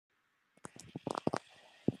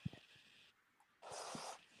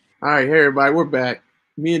All right, hey everybody, we're back.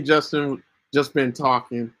 Me and Justin just been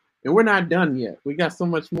talking, and we're not done yet. We got so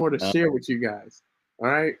much more to Uh, share with you guys. All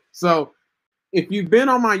right. So if you've been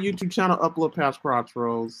on my YouTube channel, Upload Past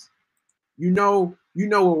Crossroads, you know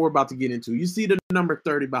what we're about to get into. You see the number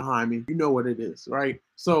 30 behind me. You know what it is, right?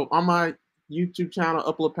 So on my YouTube channel,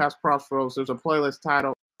 Upload Past Crossroads, there's a playlist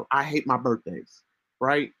titled I Hate My Birthdays,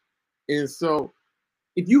 right? And so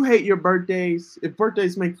if you hate your birthdays, if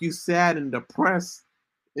birthdays make you sad and depressed,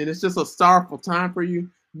 and it's just a sorrowful time for you,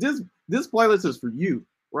 this playlist is for you,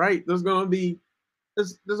 right? There's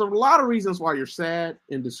a lot of reasons why you're sad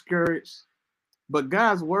and discouraged, but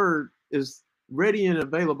God's word is ready and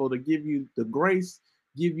available to give you the grace,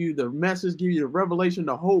 give you the message, give you the revelation,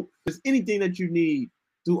 the hope. It's anything that you need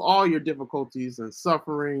through all your difficulties and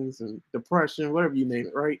sufferings and depression, whatever you name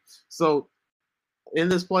it, right? So in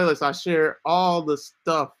this playlist, I share all the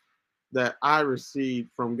stuff that I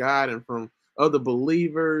received from God and from other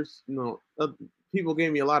believers. People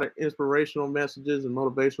gave me a lot of inspirational messages and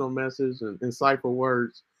motivational messages and insightful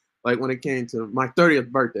words. Like when it came to my 30th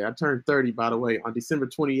birthday, I turned 30, by the way, on December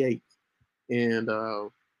 28th. And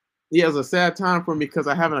yeah, it was a sad time for me because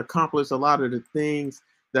I haven't accomplished a lot of the things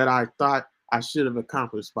that I thought I should have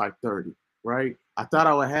accomplished by 30, right? I thought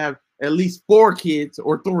I would have at least 4 kids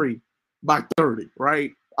or 3 by 30,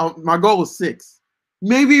 right? My goal was 6,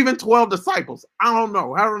 maybe even 12 disciples. I don't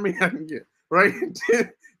know, however many I can get, right?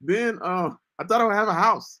 then I thought I would have a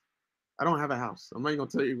house. I don't have a house. I'm not even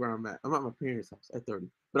gonna tell you where I'm at. I'm at my parents' house at 30,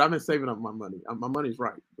 but I've been saving up my money. My money's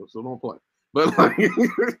right, so don't play. But like,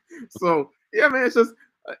 so yeah, man, it's just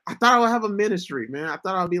I thought I would have a ministry, man. I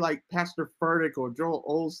thought I'd be like Pastor Furtick or Joel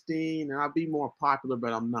Osteen, and I'd be more popular,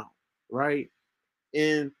 but I'm not, right?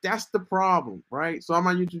 And that's the problem, right? So on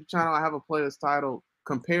my YouTube channel, I have a playlist titled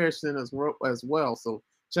Comparison as well. So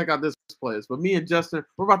check out this playlist. But me and Justin,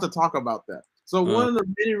 we're about to talk about that. So uh, one of the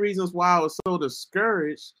many reasons why I was so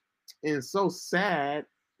discouraged and so sad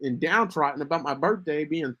and downtrodden about my birthday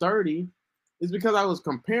being 30 is because I was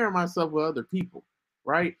comparing myself with other people,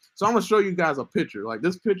 right? So I'm gonna show you guys a picture. Like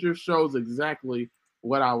this picture shows exactly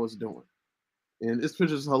what I was doing. And this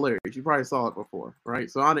picture is hilarious. You probably saw it before, right?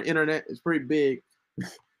 So on the internet, it's pretty big.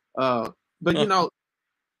 Uh, but you know,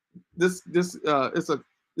 it's a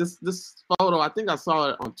this photo. I think I saw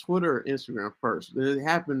it on Twitter or Instagram first. It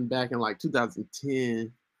happened back in like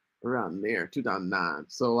 2010, around there, 2009.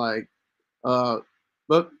 So like, uh,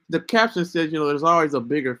 but the caption says, there's always a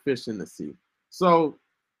bigger fish in the sea. So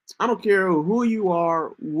I don't care who you are,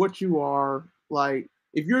 what you are. Like,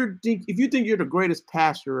 if you think you're the greatest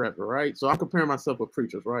pastor ever, right? So I'm comparing myself with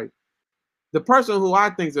preachers, right? The person who I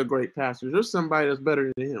think is a great pastor, there's somebody that's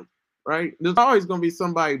better than him, right? There's always going to be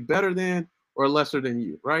somebody better than or lesser than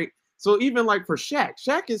you, right? So even like for Shaq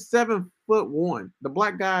is 7'1". The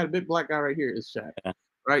black guy, the big black guy right here is Shaq, yeah.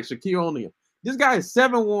 right? Shaquille O'Neal. This guy is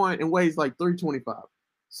 7'1" and weighs like 325.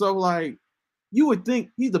 So like you would think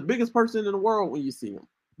he's the biggest person in the world when you see him.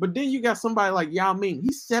 But then you got somebody like Yao Ming.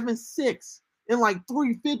 He's 7'6" and like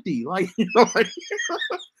 350. Like, like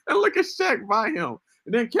and look at Shaq by him.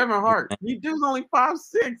 And then Kevin Hart, he dude's only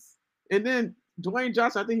 5'6". And then Dwayne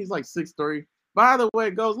Johnson, I think he's like 6'3". By the way,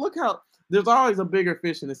 it goes, look how there's always a bigger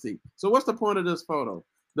fish in the sea. So what's the point of this photo?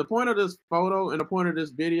 The point of this photo and the point of this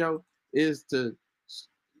video is to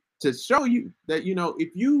show you that if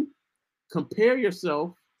you compare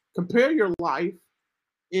yourself, compare your life,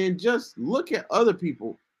 and just look at other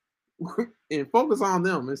people and focus on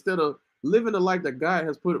them instead of living the life that God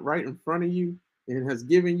has put right in front of you and has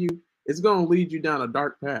given you, it's going to lead you down a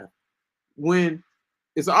dark path. When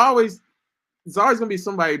it's always going to be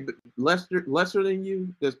somebody lesser than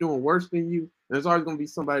you that's doing worse than you, and there's always going to be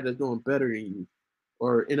somebody that's doing better than you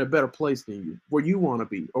or in a better place than you, where you want to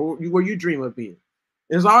be or where you dream of being.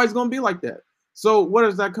 It's always going to be like that. So what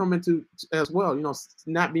does that come into as well?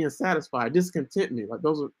 Not being satisfied, discontentment. Like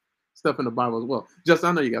those are stuff in the Bible as well. Just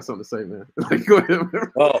I know you got something to say, man. Like, go ahead.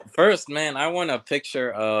 Well, first, man, I want a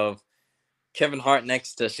picture of Kevin Hart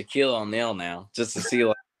next to Shaquille O'Neal now, just to see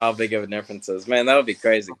like how big of a difference is. Man, that would be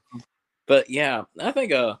crazy. But yeah, I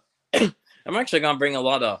think I'm actually gonna bring a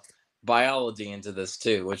lot of biology into this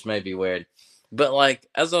too, which may be weird. But like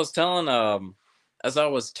as I was telling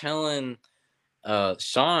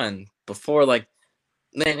Sean before, like,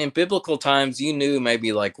 man, in biblical times you knew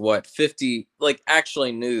maybe like what 50, like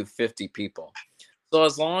actually knew 50 people. So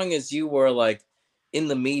as long as you were like in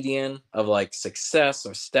the median of like success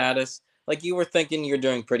or status, like you were thinking you're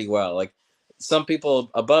doing pretty well. Like some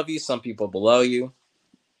people above you, some people below you.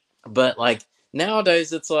 But like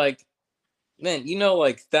nowadays it's like, man,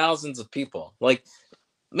 like thousands of people. Like,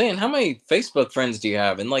 man, how many Facebook friends do you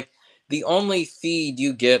have? And like the only feed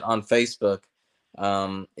you get on Facebook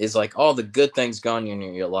is like all the good things going on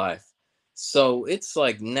in your life. So it's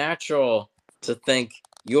like natural to think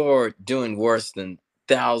you're doing worse than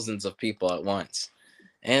thousands of people at once.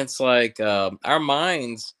 And it's like our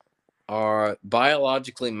minds are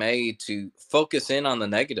biologically made to focus in on the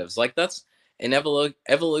negatives. Like that's an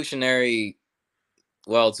evolutionary,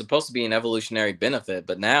 well, it's supposed to be an evolutionary benefit,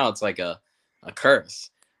 but now it's like a curse.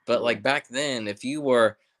 But like back then, if you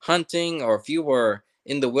were hunting or if you were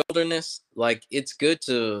in the wilderness, like it's good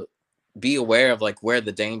to be aware of like where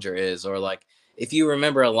the danger is, or like if you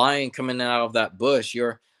remember a lion coming out of that bush,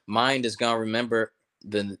 your mind is going to remember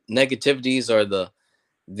the negativities or the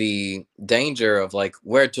danger of like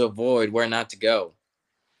where to avoid, where not to go.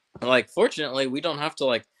 And like fortunately, we don't have to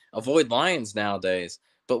like avoid lions nowadays,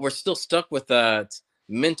 but we're still stuck with that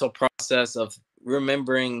mental process of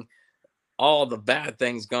remembering all the bad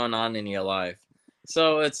things going on in your life.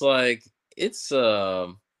 So it's like it's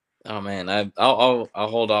oh man, I'll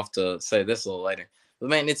hold off to say this a little later. But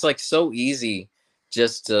man, it's like so easy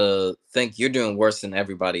just to think you're doing worse than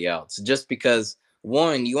everybody else, just because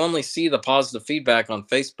one, you only see the positive feedback on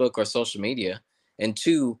Facebook or social media, and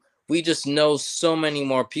two, we just know so many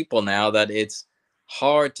more people now that it's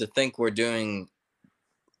hard to think we're doing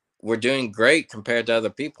great compared to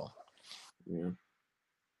other people. Yeah.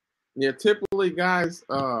 Yeah, typically, guys,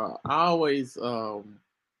 I always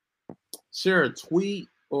share a tweet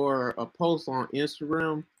or a post on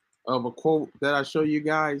Instagram of a quote that I show you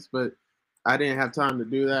guys, but I didn't have time to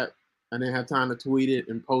do that. I didn't have time to tweet it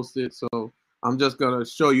and post it, so I'm just gonna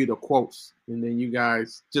show you the quotes, and then you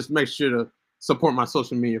guys just make sure to support my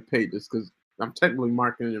social media pages because I'm technically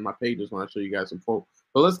marketing in my pages when I show you guys some quote.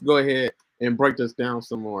 But let's go ahead and break this down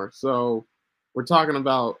some more. So we're talking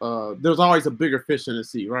about there's always a bigger fish in the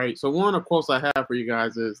sea, right? So one of the quotes I have for you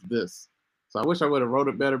guys is this. So I wish I would have wrote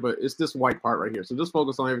it better, but it's this white part right here. So just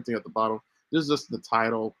focus on everything at the bottom. This is just the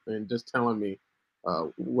title and just telling me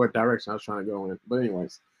what direction I was trying to go in. But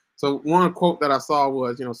anyways, so one quote that I saw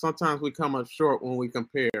was, sometimes we come up short when we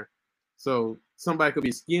compare. So somebody could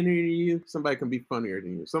be skinnier than you, somebody can be funnier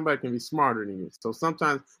than you, somebody can be smarter than you. So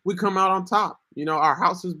sometimes we come out on top. Our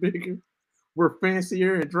house is bigger, we're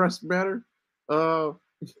fancier and dressed better. Uh,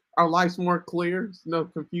 our life's more clear, no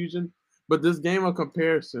confusion. But this game of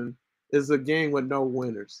comparison is a game with no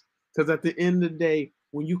winners. Because at the end of the day,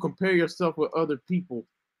 when you compare yourself with other people,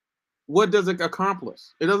 what does it accomplish?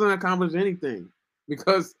 It doesn't accomplish anything.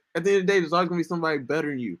 Because at the end of the day, there's always going to be somebody better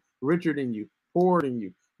than you, richer than you, poorer than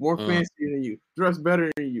you, more fancier than you, dressed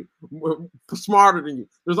better than you, smarter than you.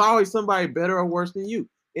 There's always somebody better or worse than you.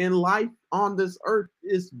 And life on this earth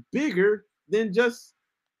is bigger than just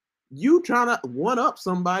you trying to one up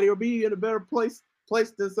somebody or be in a better place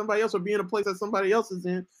than somebody else or be in a place that somebody else is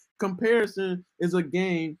in. Comparison is a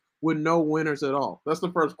game with no winners at all. That's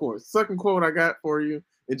the first quote. Second quote I got for you,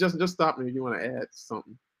 and just stop me if you want to add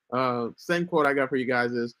something. Same quote I got for you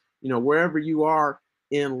guys is, wherever you are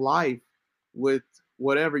in life with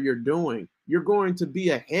whatever you're doing, you're going to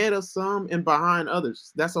be ahead of some and behind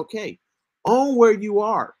others. That's okay. Own where you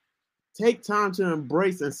are. Take time to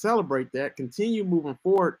embrace and celebrate that. Continue moving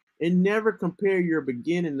forward and never compare your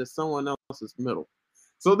beginning to someone else's middle.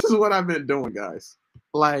 So this is what I've been doing, guys.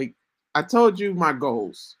 Like I told you my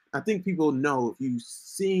goals. I think people know if you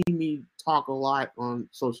see me talk a lot on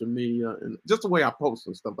social media and just the way I post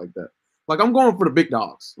and stuff like that. Like I'm going for the big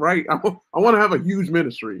dogs, right? I want to have a huge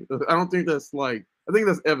ministry. I don't think that's I think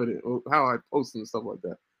that's evident how I post and stuff like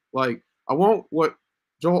that. Like I want what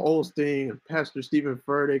Joel Osteen and Pastor Stephen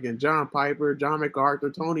Furtick and John Piper, John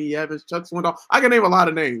MacArthur, Tony Evans, Chuck Swindoll. I can name a lot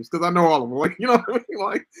of names because I know all of them. Like, what I mean?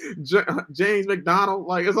 Like James McDonald.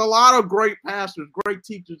 Like, there's a lot of great pastors, great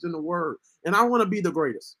teachers in the Word, and I want to be the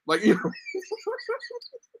greatest. Like,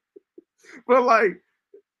 but like,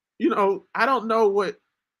 I don't know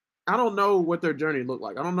what their journey looked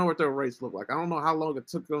like. I don't know what their race looked like. I don't know how long it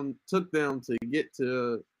took them to get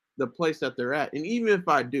to the place that they're at. And even if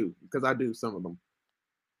I do, because I do some of them.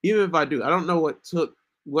 Even if I do, I don't know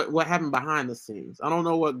what happened behind the scenes. I don't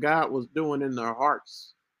know what God was doing in their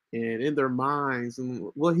hearts and in their minds and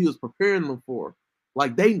what he was preparing them for.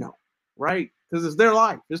 Like they know, right? Because it's their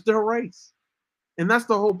life. It's their race. And that's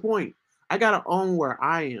the whole point. I got to own where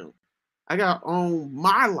I am. I got to own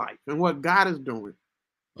my life and what God is doing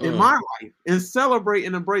in my life and celebrate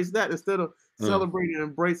and embrace that instead of celebrating and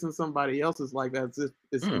embracing somebody else's life as if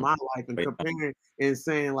it's my life and comparing and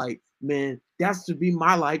saying like, man, that should be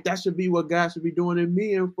my life. That should be what God should be doing in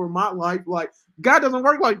me and for my life. Like God doesn't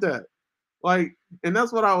work like that. Like, and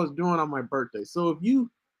that's what I was doing on my birthday. So if you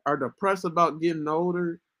are depressed about getting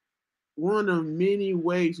older, one of many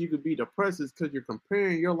ways you could be depressed is because you're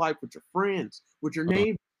comparing your life with your friends, with your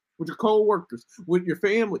neighbors, with your co-workers, with your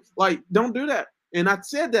family. Like, don't do that. And I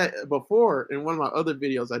said that before in one of my other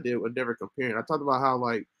videos I did with Never Comparing. I talked about how,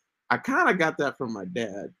 like, I kind of got that from my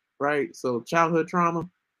dad, right? So childhood trauma.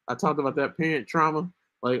 I talked about that parent trauma.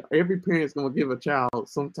 Like, every parent's gonna give a child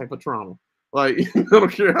some type of trauma. Like, I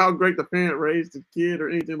don't care how great the parent raised the kid or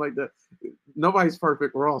anything like that. Nobody's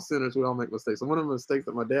perfect. We're all sinners. We all make mistakes. And one of the mistakes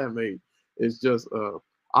that my dad made is just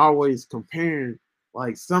always comparing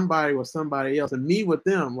like somebody with somebody else and me with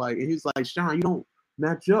them. Like, and he's like, Sean, you don't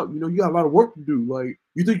match up. You know, you got a lot of work to do. Like,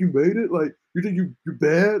 you think you made it? Like, you think you're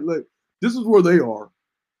bad? Like, this is where they are.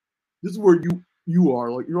 This is where you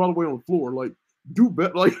are. Like, you're all the way on the floor. Like, do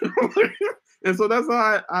better. Like, and so that's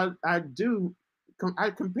how I do. I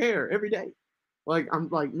compare every day. Like, I'm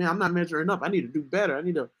like, man, I'm not measuring up. I need to do better. I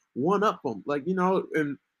need to one up them. Like, you know,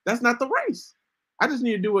 and that's not the race. I just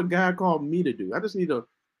need to do what God called me to do. I just need to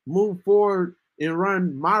move forward and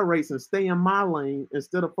run my race and stay in my lane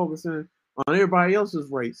instead of focusing on everybody else's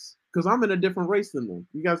race. Because I'm in a different race than them.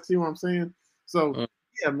 You guys see what I'm saying? So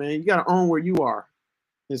yeah, man, you gotta own where you are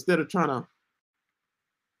instead of trying to,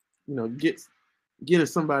 you know, get in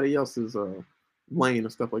somebody else's lane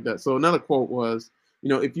and stuff like that. So another quote was, you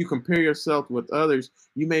know, if you compare yourself with others,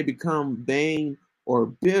 you may become vain or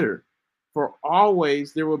bitter. For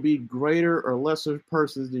always there will be greater or lesser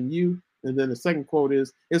persons than you. And then the second quote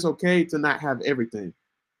is, it's okay to not have everything.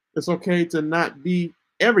 It's okay to not be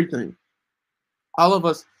everything. All of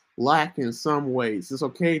us lack in some ways. It's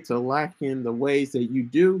okay to lack in the ways that you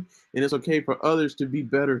do, and it's okay for others to be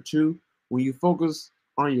better too. When you focus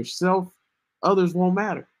on yourself, others won't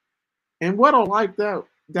matter. And what a life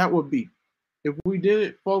that would be if we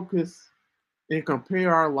didn't focus and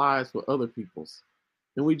compare our lives with other people's,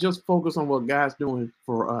 and we just focus on what God's doing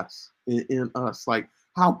for us in us. Like,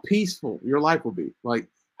 how peaceful your life will be, like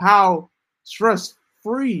how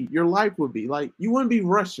stress-free your life would be. Like, you wouldn't be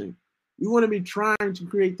rushing. You wouldn't be trying to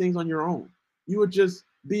create things on your own. You would just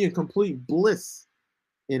be in complete bliss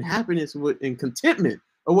and happiness and contentment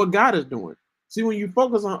of what God is doing. See, when you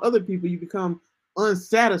focus on other people, you become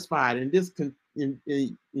unsatisfied and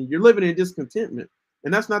you're living in discontentment.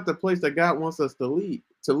 And that's not the place that God wants us to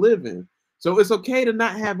live in. So it's okay to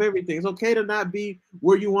not have everything. It's okay to not be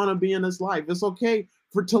where you want to be in this life. It's okay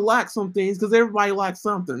to lack some things, because everybody lacks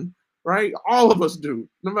something, right? All of us do.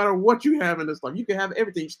 No matter what you have in this life, you can have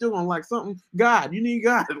everything. You're still gonna lack something. God, you need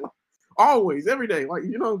God always, every day. Like,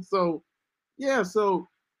 you know, so yeah, so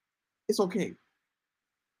it's okay.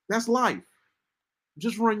 That's life.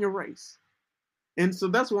 Just run your race. And so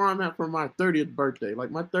that's where I'm at for my 30th birthday.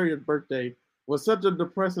 Like, my 30th birthday was such a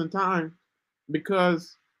depressing time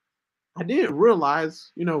because I didn't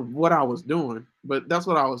realize, you know, what I was doing, but that's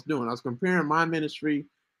what I was doing. I was comparing my ministry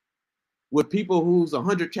with people who's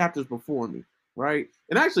 100 chapters before me, right?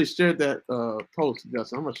 And I actually shared that post,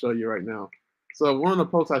 Justin. I'm going to show you right now. So one of the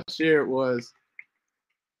posts I shared was,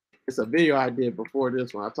 it's a video I did before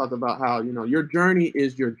this one. I talked about how, you know, your journey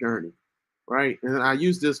is your journey, right? And I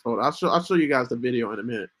used this photo. I'll show you guys the video in a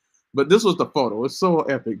minute. But this was the photo. It's so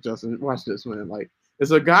epic, Justin. Watch this, man. Like,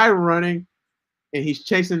 it's a guy running, and he's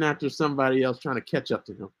chasing after somebody else trying to catch up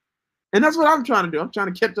to him. And that's what I'm trying to do. I'm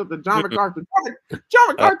trying to catch up to John MacArthur. John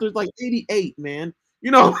MacArthur's like 88, man.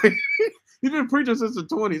 You know, he's been preaching since the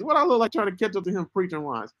 20s. What I look like trying to catch up to him preaching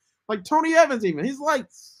wise? Like Tony Evans even. He's like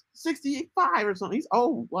 65 or something. He's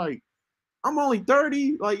old. Like, I'm only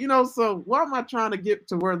 30. Like, you know, so why am I trying to get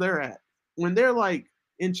to where they're at? When they're like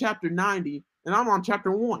in chapter 90 and I'm on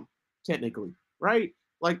chapter 1, technically, right?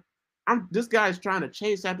 Like, this guy's trying to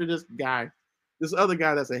chase after this other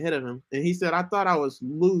guy that's ahead of him. And he said, I thought I was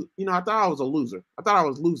I thought I was a loser. I thought I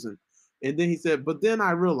was losing. And then he said, but then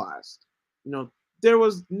I realized, you know,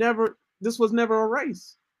 this was never a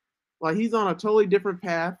race. Like, he's on a totally different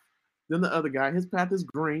path than the other guy. His path is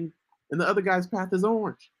green and the other guy's path is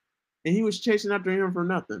orange. And he was chasing after him for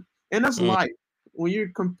nothing. And that's life. When you're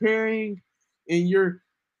comparing and you're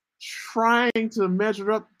trying to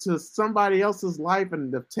measure up to somebody else's life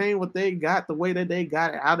and obtain what they got, the way that they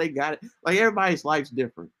got it, how they got it. Like, everybody's life's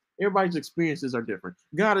different. Everybody's experiences are different.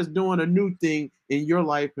 God is doing a new thing in your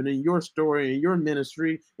life and in your story and your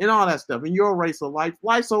ministry and all that stuff. In your race of life,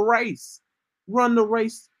 life's a race. Run the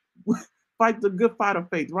race. Fight the good fight of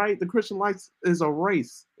faith, right? The Christian life is a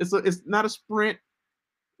race. It's not a sprint.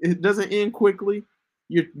 It doesn't end quickly.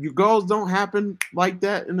 Your goals don't happen like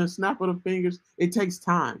that in the snap of the fingers. It takes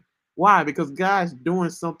time. Why? Because God's doing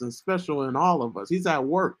something special in all of us. He's at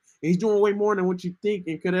work. He's doing way more than what you think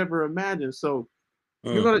and could ever imagine. So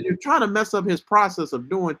you're trying to mess up his process of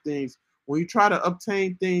doing things when you try to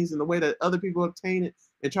obtain things in the way that other people obtain it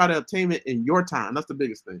and try to obtain it in your time. That's the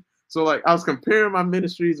biggest thing. So like I was comparing my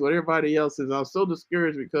ministries with everybody else's. I was so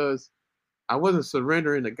discouraged because I wasn't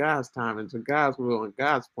surrendering to God's time and to God's will and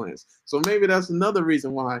God's plans. So maybe that's another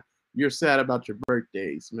reason why you're sad about your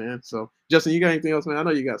birthdays, man. So Justin, you got anything else, man? I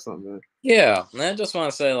know you got something, man. Yeah, and I just want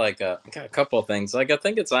to say like a couple of things. Like I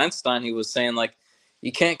think it's Einstein who was saying like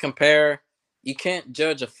you can't compare, you can't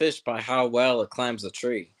judge a fish by how well it climbs a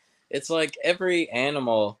tree. It's like every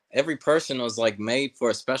animal, every person was like made for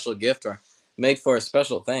a special gift or made for a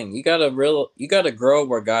special thing. You gotta grow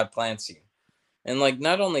where God plants you. And like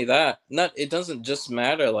not only that, not it doesn't just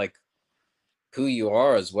matter like who you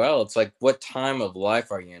are as well. It's like what time of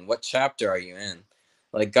life are you in? What chapter are you in?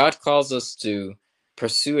 Like God calls us to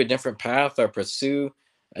pursue a different path or pursue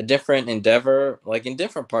a different endeavor, like in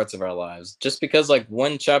different parts of our lives. Just because like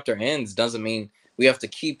one chapter ends doesn't mean we have to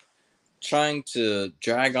keep trying to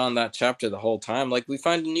drag on that chapter the whole time. Like we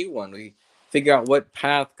find a new one. We figure out what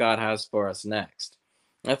path God has for us next.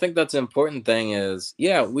 I think that's an important thing is,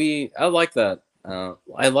 yeah, I like that.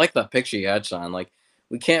 I like that picture you had, Sean. Like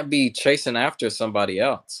we can't be chasing after somebody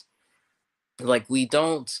else. Like we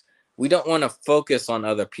don't want to focus on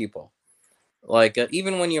other people. Like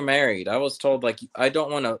even when you're married, I was told like I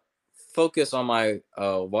don't want to focus on my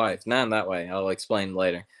wife. Not in that way. I'll explain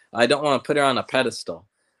later. I don't want to put her on a pedestal,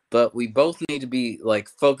 but we both need to be like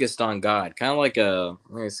focused on God. Kind of like a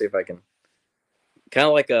let me see if I can. Kind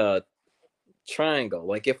of like a triangle.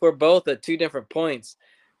 Like if we're both at two different points,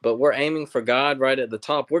 but we're aiming for God right at the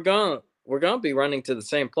top, we're gonna be running to the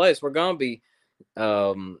same place.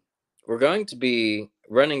 Um we're going to be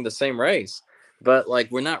running the same race, but like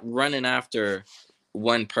we're not running after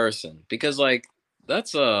one person because like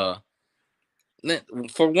that's for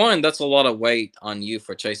one that's a lot of weight on you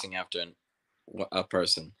for chasing after a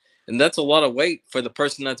person, and that's a lot of weight for the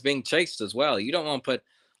person that's being chased as well. You don't want to put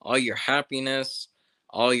all your happiness,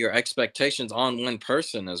 all your expectations on one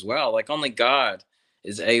person as well. Like only God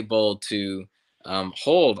is able to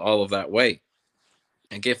hold all of that weight.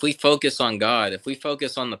 Like if we focus on God, if we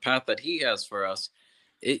focus on the path that He has for us,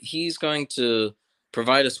 He's going to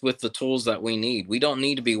provide us with the tools that we need. We don't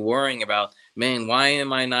need to be worrying about, man, why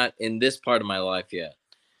am I not in this part of my life yet?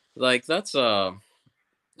 Like that's I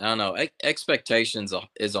don't know. Expectations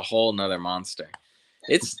is a whole nother monster.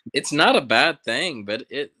 It's not a bad thing, but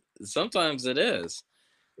it sometimes it is.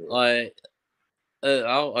 Like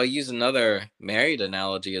I'll use another married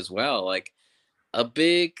analogy as well. Like a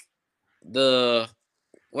big the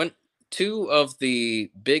when two of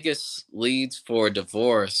the biggest leads for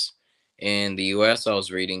divorce in the U.S. I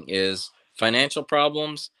was reading is financial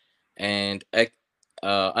problems and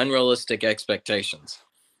unrealistic expectations.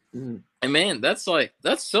 Mm. And man, that's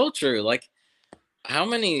so true. Like how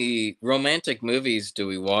many romantic movies do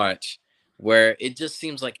we watch where it just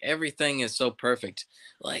seems like everything is so perfect?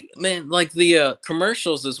 Like man, like the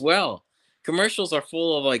commercials as well. Commercials are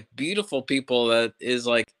full of like beautiful people that is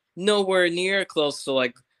like nowhere near close to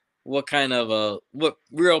like what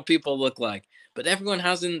real people look like. But everyone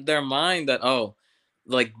has in their mind that oh,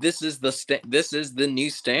 like this is the new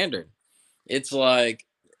standard. It's like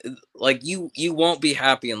you won't be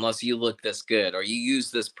happy unless you look this good or you use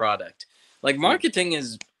this product. Like marketing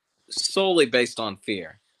is solely based on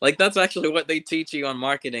fear. Like that's actually what they teach you on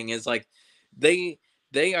marketing is like they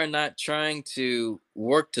they are not trying to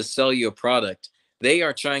work to sell you a product. They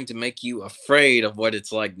are trying to make you afraid of what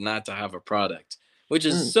it's like not to have a product, which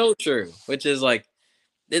is Mm. so true. Which is like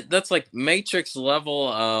that's like matrix level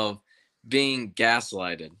of being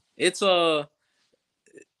gaslighted. It's a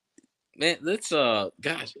man, that's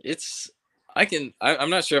gosh, I'm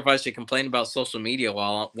not sure if I should complain about social media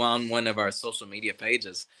while on one of our social media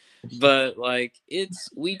pages. But like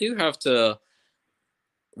we do have to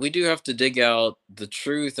dig out the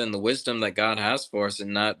truth and the wisdom that God has for us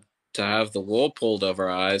and not to have the wool pulled over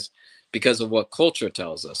our eyes because of what culture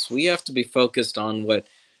tells us. We have to be focused on what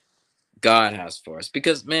God has for us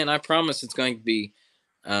because man, I promise it's going to be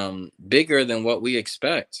bigger than what we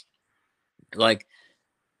expect. Like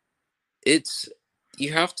it's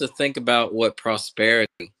you have to think about what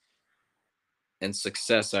prosperity and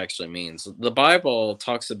success actually means. The Bible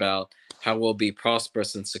talks about how we'll be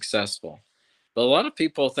prosperous and successful. But a lot of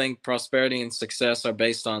people think prosperity and success are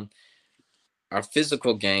based on our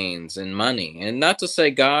physical gains and money. And not to say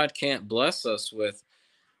God can't bless us with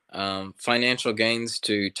financial gains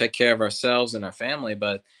to take care of ourselves and our family,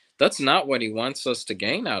 but that's not what He wants us to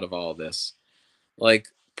gain out of all this. Like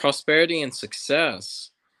prosperity and success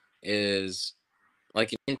is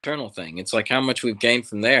like an internal thing. It's like how much we've gained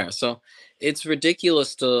from there. So it's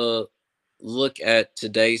ridiculous to look at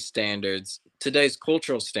today's standards, today's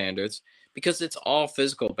cultural standards, because it's all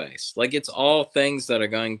physical based. Like it's all things that are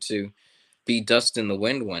going to be dust in the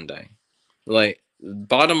wind one day. Like,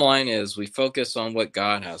 bottom line is we focus on what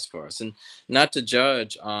God has for us, and not to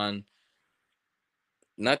judge on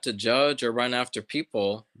not to judge or run after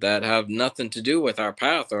people that have nothing to do with our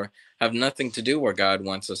path or have nothing to do where God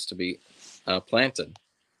wants us to be planted.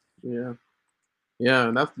 Yeah. Yeah,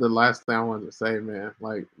 and that's the last thing I wanted to say, man.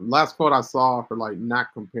 Like, last quote I saw for like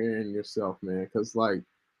not comparing yourself, man, because like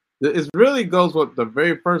it really goes with the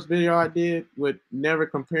very first video I did with never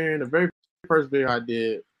comparing. The very first video I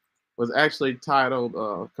did was actually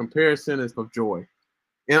titled "Comparison is of Joy,"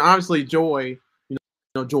 and obviously joy,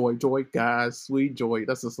 joy, guys, sweet joy.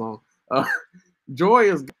 That's the song. Uh, joy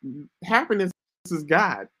is happiness is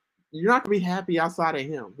God. You're not gonna be happy outside of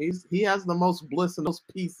Him. He has the most bliss and the most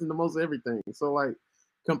peace and the most everything. So like,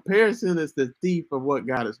 comparison is the thief of what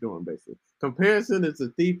God is doing. Basically, comparison is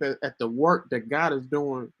the thief at the work that God is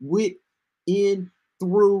doing with, in,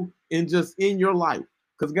 through, and just in your life.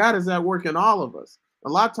 Because God is at work in all of us. A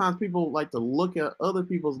lot of times people like to look at other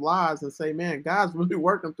people's lives and say, man, God's really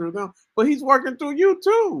working through them, but He's working through you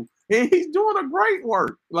too. And He's doing a great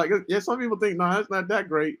work. Like, yeah, some people think, no, that's not that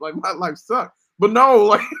great. Like, my life sucks. But no,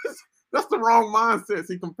 like, that's the wrong mindset.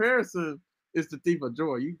 See, comparison is the thief of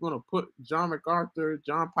joy. You're going to put John MacArthur,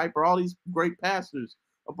 John Piper, all these great pastors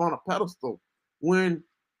up on a pedestal when,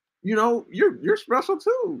 you're special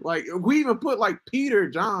too. Like, we even put like Peter,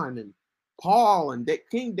 John, and Paul and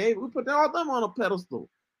King David, we put all them on a pedestal.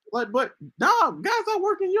 Like, but no, guys are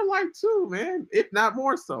working your life too, man, if not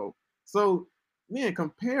more so. So, man,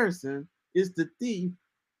 comparison is the thief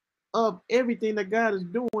of everything that God is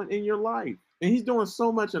doing in your life. And He's doing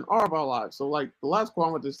so much in all of our lives. So, like, the last quote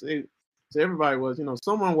I want to say to everybody was,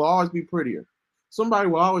 someone will always be prettier. Somebody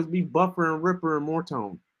will always be buffer and ripper and more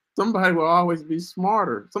tone. Somebody will always be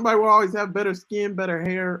smarter. Somebody will always have better skin, better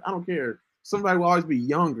hair. I don't care. Somebody will always be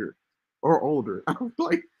younger or older.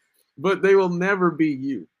 Like, but they will never be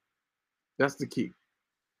you. That's the key.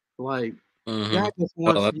 Like, God just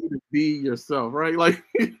wants you to be yourself, right? Like,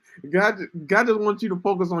 God just wants you to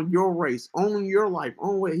focus on your race, on your life,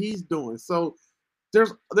 on what He's doing. So there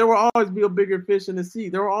will always be a bigger fish in the sea.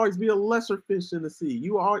 There will always be a lesser fish in the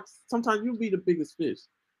sea. Sometimes you'll be the biggest fish,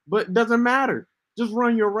 but it doesn't matter. Just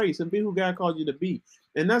run your race and be who God called you to be.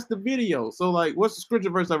 And that's the video. So, like, what's the scripture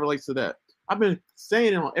verse that relates to that? I've been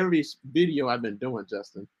saying it on every video I've been doing,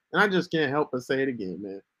 Justin, and I just can't help but say it again,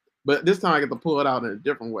 man. But this time I get to pull it out in a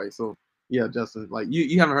different way. So, yeah, Justin, like,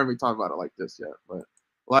 you haven't heard me talk about it like this yet, but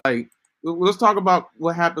like, let's talk about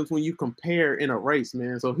what happens when you compare in a race,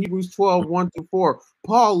 man. So Hebrews 12, 1-4,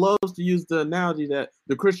 Paul loves to use the analogy that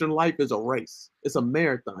the Christian life is a race. It's a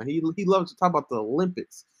marathon. He loves to talk about the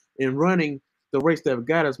Olympics and running the race that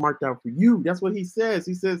God has marked out for you. That's what he says.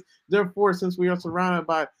 He says, therefore, since we are surrounded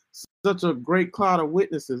by such a great cloud of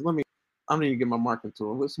witnesses, I need to get my marking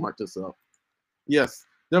tool. Let's mark this up. Yes.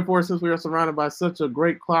 Therefore, since we are surrounded by such a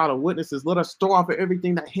great cloud of witnesses, let us throw off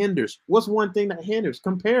everything that hinders. What's one thing that hinders?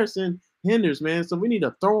 Comparison hinders, man. So we need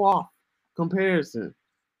to throw off comparison.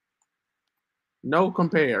 No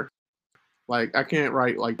compare. Like, I can't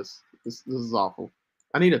write like this. This is awful.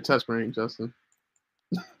 I need a touchscreen, Justin.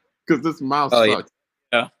 Because this mouse sucks.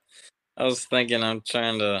 Yeah. I was thinking, I'm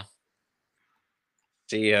trying to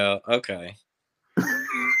see how. Okay.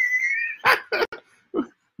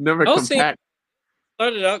 Never compact.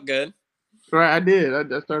 Started out good. Right, I did.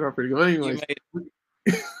 I started off pretty good. Anyways.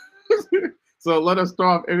 So let us throw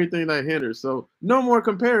off everything that hinders. So no more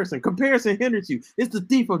comparison. Comparison hinders you. It's the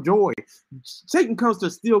thief of joy. Satan comes to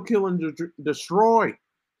steal, kill, and destroy.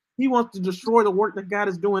 He wants to destroy the work that God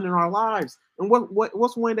is doing in our lives. And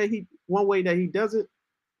what's one way that he does it?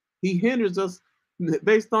 He hinders us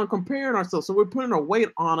based on comparing ourselves. So we're putting a weight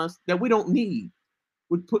on us that we don't need.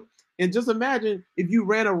 And just imagine if you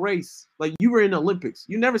ran a race, like you were in the Olympics.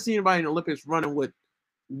 You never see anybody in the Olympics running with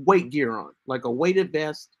weight gear on, like a weighted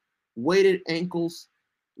vest, weighted ankles,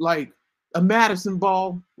 like a Madison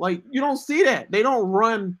ball. Like, you don't see that. They don't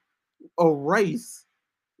run a race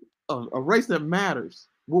that matters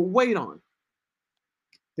with weight on.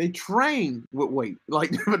 They train with weight,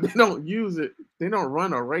 like, but they don't use it. They don't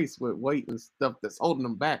run a race with weight and stuff that's holding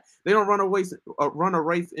them back. They don't run a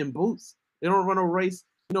race in boots. They don't run a race,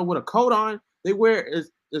 with a coat on. They wear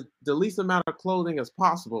the least amount of clothing as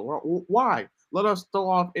possible. Why? Let us throw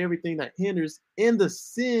off everything that hinders and the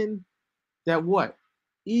sin that what?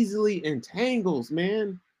 Easily entangles,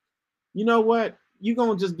 man. You know what? You're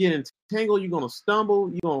going to just get entangled. You're going to stumble.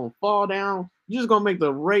 You're going to fall down. You're just going to make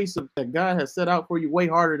the race that God has set out for you way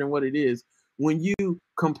harder than what it is when you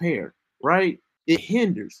compare, right? It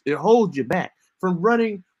hinders. It holds you back from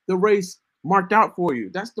running the race marked out for you.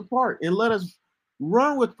 That's the part. And let us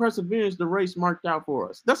run with perseverance the race marked out for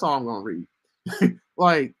us. That's all I'm gonna read.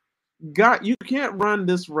 Like, God, you can't run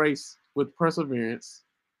this race with perseverance.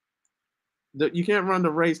 You can't run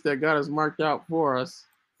the race that God has marked out for us,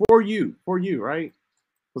 for you, right?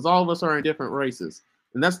 Because all of us are in different races,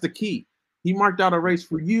 and that's the key. He marked out a race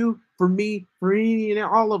for you, for me, for any and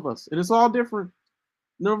all of us, and it's all different.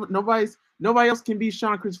 Nobody else can be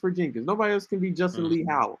Sean Christopher Jenkins. Nobody else can be Justin Lee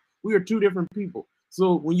Howell. We are two different people.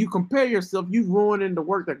 So when you compare yourself, you ruining the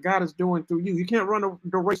work that God is doing through you. You can't run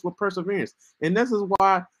the race with perseverance, and this is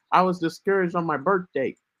why I was discouraged on my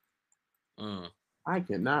birthday. I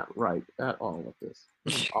cannot write at all with this.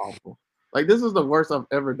 This is awful. Like, this is the worst I've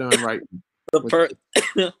ever done writing.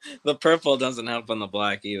 The purple doesn't help on the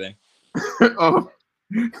black either. Oh.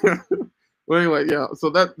 Well, anyway, yeah. So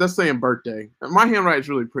that's saying birthday. My handwriting is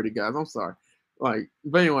really pretty, guys. I'm sorry. Like,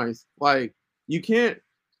 but anyways, like, you can't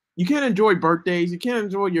enjoy birthdays. You can't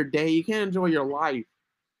enjoy your day. You can't enjoy your life,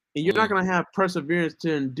 and you're not gonna have perseverance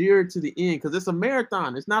to endure to the end, because it's a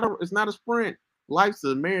marathon. It's not a sprint. Life's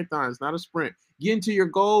a marathon. It's not a sprint. Getting to your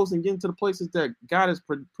goals and getting to the places that God has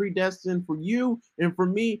predestined for you and for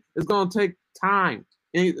me is gonna take time,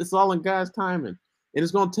 and it's all in God's timing, and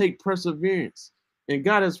it's gonna take perseverance. And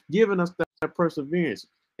God has given us that perseverance.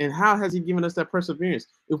 And how has He given us that perseverance?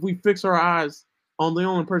 If we fix our eyes on the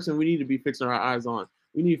only person we need to be fixing our eyes on,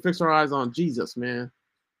 we need to fix our eyes on Jesus, man.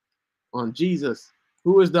 On Jesus,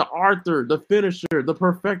 who is the author, the finisher, the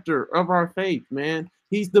perfecter of our faith, man.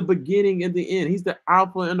 He's the beginning and the end. He's the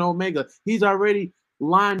Alpha and Omega. He's already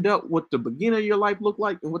lined up what the beginning of your life look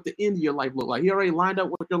like and what the end of your life look like. He already lined up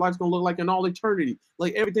what your life's gonna look like in all eternity.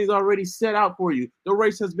 Like, everything's already set out for you. The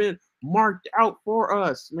race has been marked out for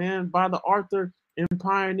us, man, by the author and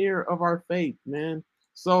pioneer of our faith, man.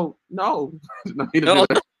 So no,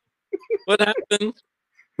 what happened?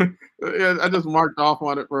 Yeah, I just marked off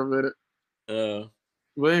on it for a minute.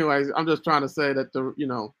 But anyways, I'm just trying to say that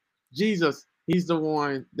Jesus, He's the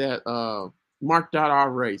one that marked out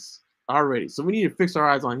our race already. So we need to fix our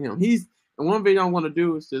eyes on Him. And one thing I want to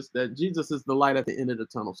do is just that Jesus is the light at the end of the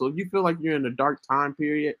tunnel. So if you feel like you're in a dark time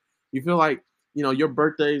period, you feel like your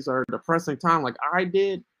birthdays are a depressing time like I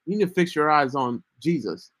did, you need to fix your eyes on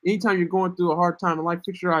Jesus. Anytime you're going through a hard time in life,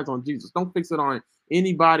 fix your eyes on Jesus. Don't fix it on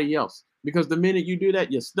anybody else. Because the minute you do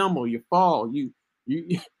that, you stumble, you fall,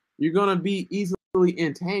 you're gonna be easily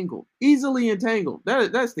entangled. Easily entangled.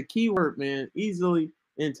 That's the key word, man. Easily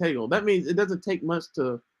entangled. That means it doesn't take much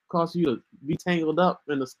to cause you to be tangled up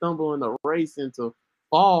and to stumble in the race and to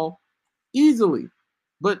fall easily.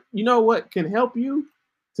 But you know what can help you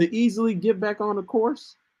to easily get back on the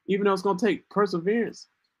course, even though it's gonna take perseverance?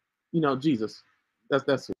 Jesus.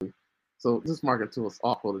 That's who. So this market tool is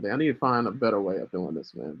awful today. I need to find a better way of doing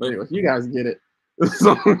this, man. But anyways, you guys get it.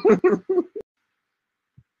 So,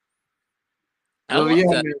 I like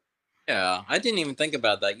that. Yeah, I didn't even think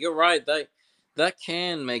about that. You're right. That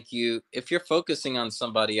can make you, if you're focusing on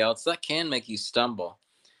somebody else, that can make you stumble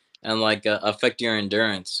and affect your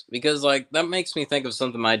endurance. Because that makes me think of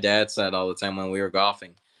something my dad said all the time when we were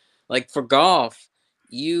golfing. Like, for golf,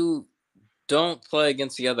 you don't play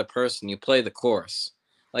against the other person. You play the course.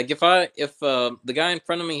 Like, if the guy in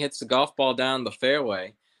front of me hits the golf ball down the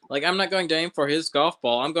fairway, I'm not going to aim for his golf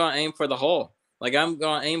ball. I'm going to aim for the hole. I'm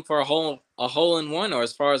going to aim for a hole in one, or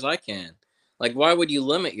as far as I can. Why would you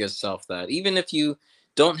limit yourself that? Even if you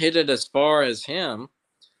don't hit it as far as him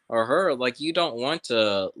or her, you don't want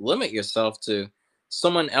to limit yourself to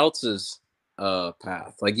someone else's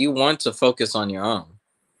path. You want to focus on your own.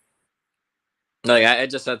 I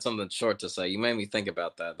just had something short to say. You made me think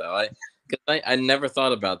about that, though. I never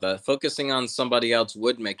thought about that. Focusing on somebody else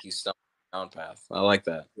would make you stumble on your own path. I like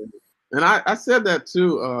that. And I said that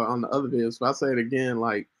too on the other videos, but I'll say it again.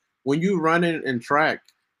 When you run in track,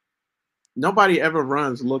 nobody ever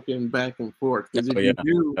runs looking back and forth. Because if you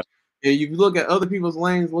do, and you look at other people's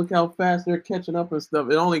lanes, look how fast they're catching up and stuff,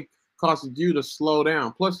 it only causes you to slow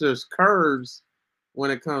down. Plus, there's curves when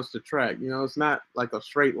it comes to track. It's not like a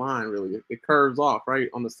straight line, really. It curves off, right,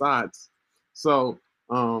 on the sides. So,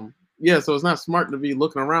 so it's not smart to be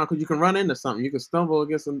looking around, because you can run into something. You can stumble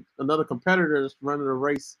against another competitor that's running a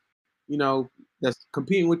race, that's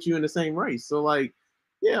competing with you in the same race. So,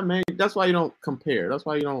 man, that's why you don't compare. That's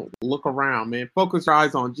why you don't look around, man. Focus your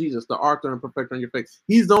eyes on Jesus, the author and perfecter on your faith.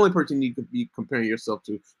 He's the only person you need to be comparing yourself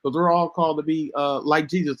to. Because we're all called to be like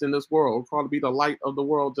Jesus in this world. We're called to be the light of the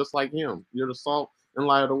world just like Him. You're the salt and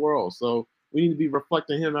light of the world. So we need to be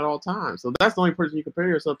reflecting Him at all times. So that's the only person you compare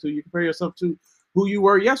yourself to. You compare yourself to who you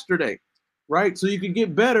were yesterday, right? So you can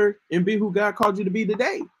get better and be who God called you to be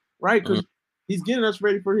today, right? Because He's getting us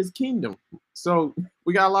ready for His kingdom. So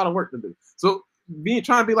we got a lot of work to do. So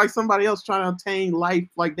trying to be like somebody else, trying to obtain life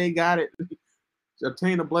like they got it,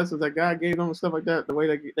 obtain the blessings that God gave them and stuff like that. The way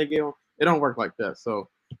they gave them, it don't work like that. So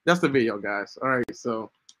that's the video, guys. All right,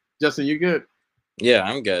 so Justin, you good? Yeah,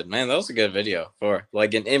 I'm good, man. That was a good video for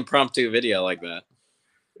like an impromptu video like that.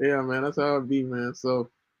 Yeah, man, that's how it be, man. So,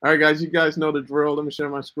 all right, guys, you guys know the drill. Let me share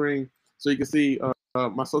my screen so you can see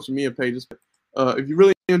my social media pages. If you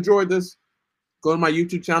really enjoyed this, go to my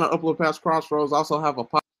YouTube channel, Upload Past Crossroads. I also have a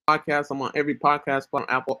podcast. I'm on every podcast platform,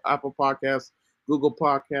 Apple Podcasts, Google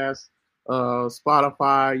Podcasts,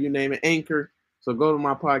 Spotify, you name it, Anchor. So go to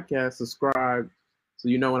my podcast, subscribe, so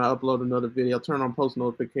you know when I upload another video. Turn on post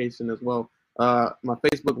notification as well. My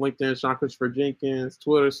Facebook, LinkedIn, Sean Christopher Jenkins,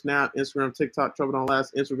 Twitter, Snap, Instagram, TikTok, Trouble Don't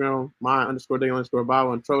Last, Instagram,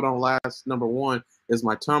 my_daily_Bible, and Trouble Don't Last #1 is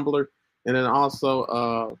my Tumblr. And then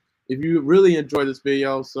also, if you really enjoyed this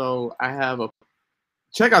video, so I have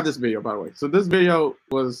check out this video, by the way. So this video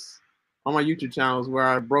was on my YouTube channels where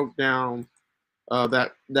I broke down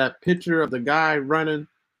that picture of the guy running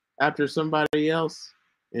after somebody else,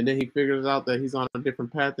 and then he figures out that he's on a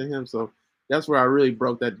different path than him. So that's where I really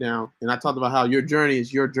broke that down. And I talked about how your journey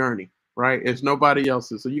is your journey, right? It's nobody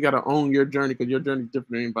else's. So you got to own your journey because your journey is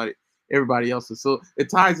different than everybody else's. So it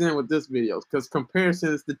ties in with this video because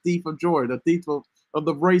comparison is the thief of joy, the thief of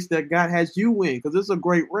the race that God has you in, because it's a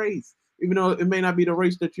great race. Even though it may not be the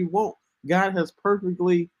race that you want, God has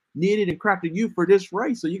perfectly knitted and crafted you for this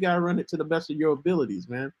race. So you got to run it to the best of your abilities,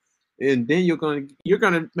 man. And then you're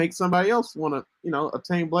gonna make somebody else want to,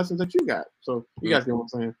 obtain blessings that you got. So you guys get what I'm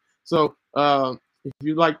saying. So if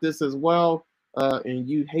you like this as well, and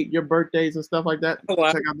you hate your birthdays and stuff like that, check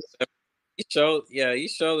out this. You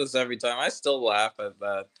show this every time. I still laugh at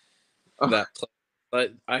that.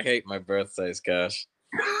 But I hate my birthdays, gosh.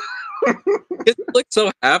 You look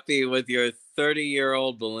so happy with your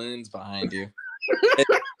 30-year-old balloons behind you.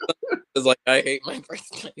 It's like, I hate my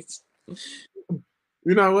birthdays.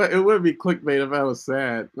 You know what? It would be clickbait if I was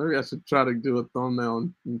sad. Maybe I should try to do a thumbnail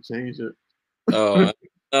and change it. Oh,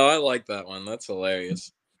 I like that one. That's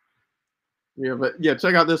hilarious. Yeah, but yeah,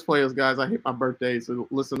 check out this playlist, guys. I hate my birthday, so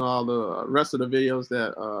listen to all the rest of the videos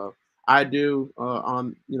that I do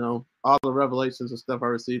on, all the revelations and stuff I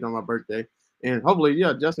received on my birthday. And hopefully,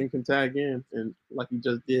 yeah, Justin can tag in and like he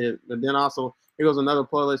just did. But then also, here goes another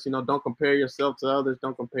playlist. Don't compare yourself to others.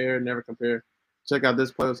 Don't compare. Never compare. Check out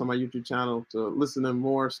this playlist on my YouTube channel to listen to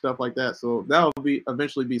more stuff like that. So that will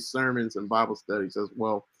eventually be sermons and Bible studies as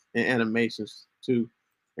well, and animations too.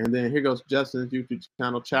 And then here goes Justin's YouTube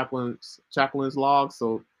channel, Chaplain's Log.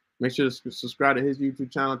 So make sure to subscribe to his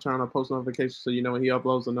YouTube channel, turn on post notifications so you know when he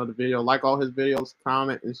uploads another video. Like all his videos,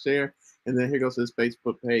 comment and share. And then here goes his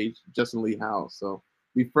Facebook page, Justin Lee Howell. So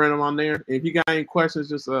we friend him on there. And if you got any questions,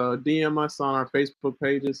 just DM us on our Facebook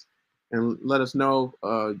pages and let us know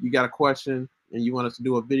you got a question and you want us to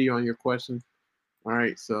do a video on your question. All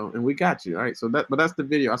right. So, and we got you. All right. So but that's the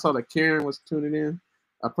video. I saw that Karen was tuning in.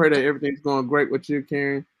 I pray that everything's going great with you,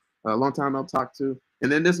 Karen. A long time no talk to.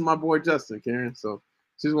 And then this is my boy Justin, Karen. So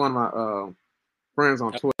she's one of my friends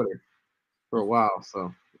on Twitter for a while.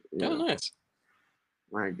 So yeah. Oh, nice.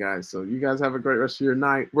 All right, guys. So you guys have a great rest of your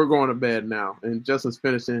night. We're going to bed now, and Justin's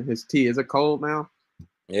finishing his tea. Is it cold now?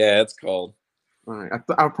 Yeah, it's cold. All right.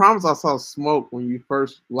 I promise I saw smoke when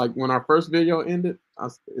when our first video ended.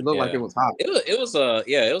 It looked like it was hot.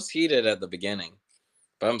 It was heated at the beginning,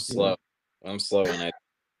 but I'm slow. Yeah. I'm slow when I.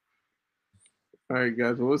 All right,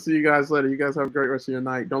 guys. Well, we'll see you guys later. You guys have a great rest of your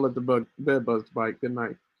night. Don't let the bed bugs bite. Good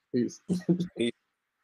night. Peace. Peace.